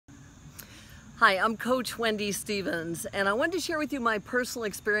Hi, I'm Coach Wendy Stevens, and I wanted to share with you my personal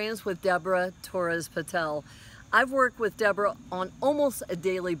experience with Deborah Torres Patel. I've worked with Deborah on almost a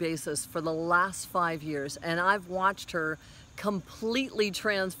daily basis for the last 5 years, and I've watched her completely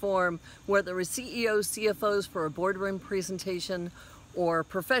transform, whether it was CEOs, CFOs for a boardroom presentation, or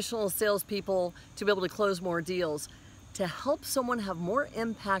professional salespeople to be able to close more deals. To help someone have more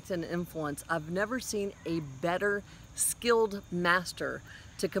impact and influence, I've never seen a better skilled master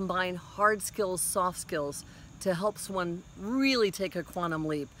to combine hard skills, soft skills, to help someone really take a quantum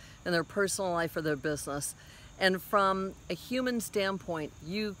leap in their personal life or their business. And from a human standpoint,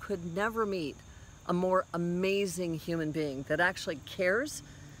 you could never meet a more amazing human being that actually cares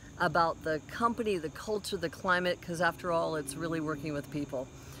about the company, the culture, the climate, because after all, it's really working with people.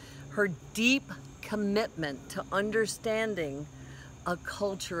 Her deep commitment to understanding a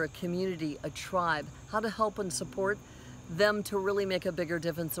culture, a community, a tribe, how to help and support them to really make a bigger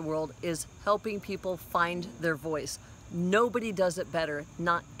difference in the world is helping people find their voice. Nobody does it better,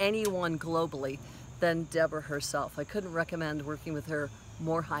 not anyone globally, than Deborah herself. I couldn't recommend working with her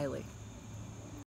more highly.